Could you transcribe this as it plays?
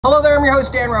Hello there, I'm your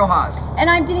host Dan Rojas. And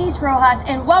I'm Denise Rojas,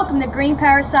 and welcome to Green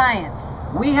Power Science.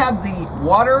 We have the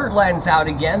water lens out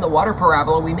again, the water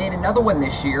parabola. We made another one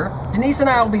this year. Denise and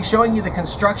I will be showing you the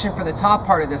construction for the top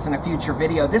part of this in a future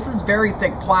video. This is very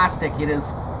thick plastic. It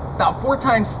is about 4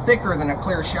 times thicker than a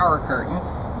clear shower curtain.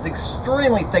 It's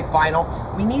extremely thick vinyl.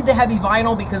 We need the heavy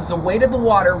vinyl because the weight of the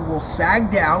water will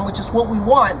sag down, which is what we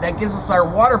want. That gives us our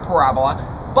water parabola.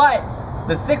 But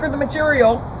the thicker the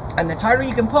material and the tighter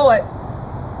you can pull it,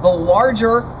 the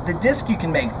larger the disc you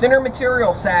can make. Thinner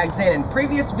material sags in. In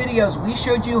previous videos, we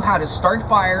showed you how to start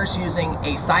fires using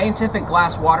a scientific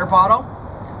glass water bottle.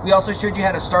 We also showed you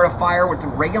how to start a fire with a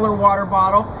regular water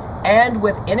bottle and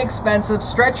with inexpensive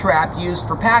stretch wrap used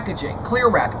for packaging. Clear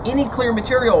wrap. Any clear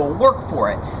material will work for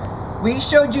it. We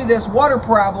showed you this water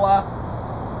parabola,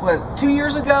 what, 2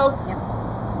 years ago? Yep.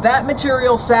 That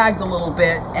material sagged a little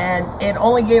bit and it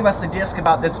only gave us a disc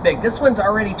about this big. This one's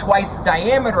already twice the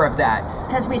diameter of that.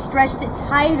 Because we stretched it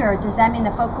tighter, does that mean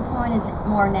the focal point is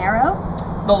more narrow?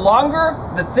 The longer,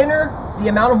 the thinner the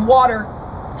amount of water,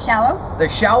 shallow? The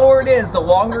shallower it is, the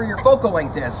longer your focal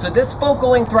length is. So this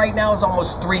focal length right now is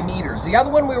almost 3 meters. The other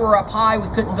one we were up high,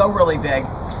 we couldn't go really big.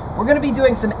 We're going to be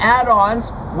doing some add-ons,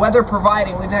 weather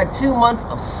providing. We've had 2 months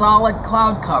of solid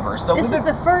cloud cover. So this is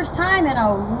the first time in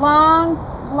a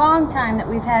long time that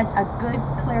we've had a good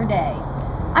clear day.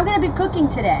 I'm going to be cooking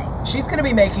today. She's going to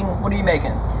be making, what are you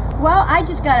making? Well, I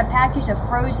just got a package of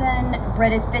frozen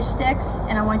breaded fish sticks,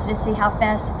 and I wanted to see how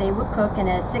fast they would cook in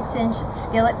a 6-inch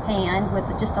skillet pan with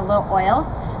just a little oil.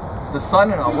 The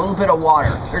sun and a little bit of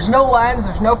water. There's no lens,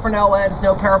 there's no Fresnel lens,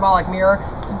 no parabolic mirror.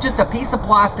 It's just a piece of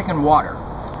plastic and water.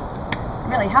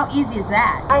 Really, how easy is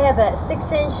that? I have a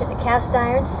 6-inch cast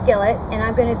iron skillet, and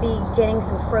I'm going to be getting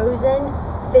some frozen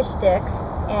fish sticks,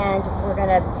 and we're going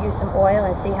to use some oil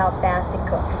and see how fast it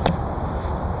cooks.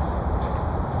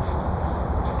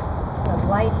 The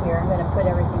light here, I'm going to put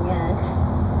everything in.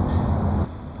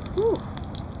 Whew.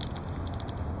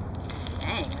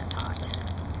 Dang, that's hot.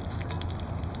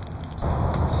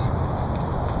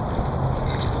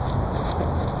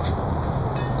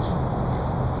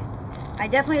 I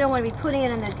definitely don't want to be putting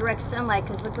it in the direct sunlight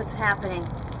because look what's happening.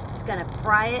 It's going to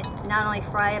fry it, not only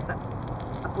fry it, but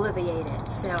obliviate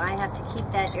it. So I have to keep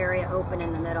that area open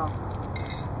in the middle.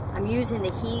 I'm using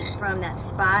the heat from that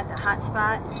spot, the hot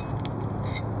spot,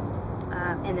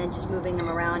 and then just moving them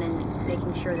around and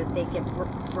making sure that they get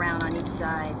brown on each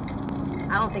side.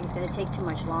 I don't think it's going to take too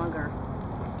much longer.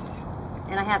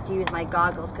 And I have to use my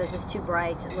goggles because it's too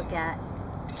bright to look at.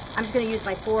 I'm just going to use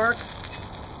my fork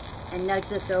and nudge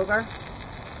this over.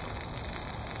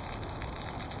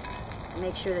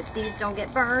 Make sure that these don't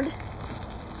get burned.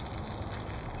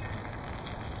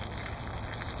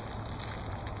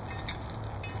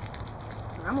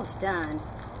 We're almost done.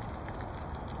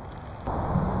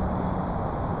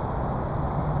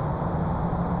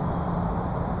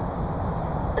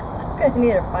 I'm gonna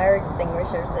need a fire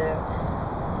extinguisher too.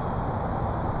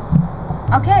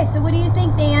 Okay, so what do you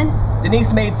think, Dan?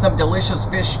 Denise made some delicious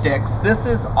fish sticks. This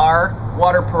is our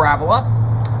water parabola.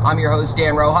 I'm your host,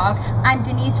 Dan Rojas. I'm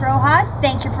Denise Rojas.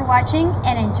 Thank you for watching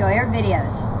and enjoy our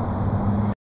videos.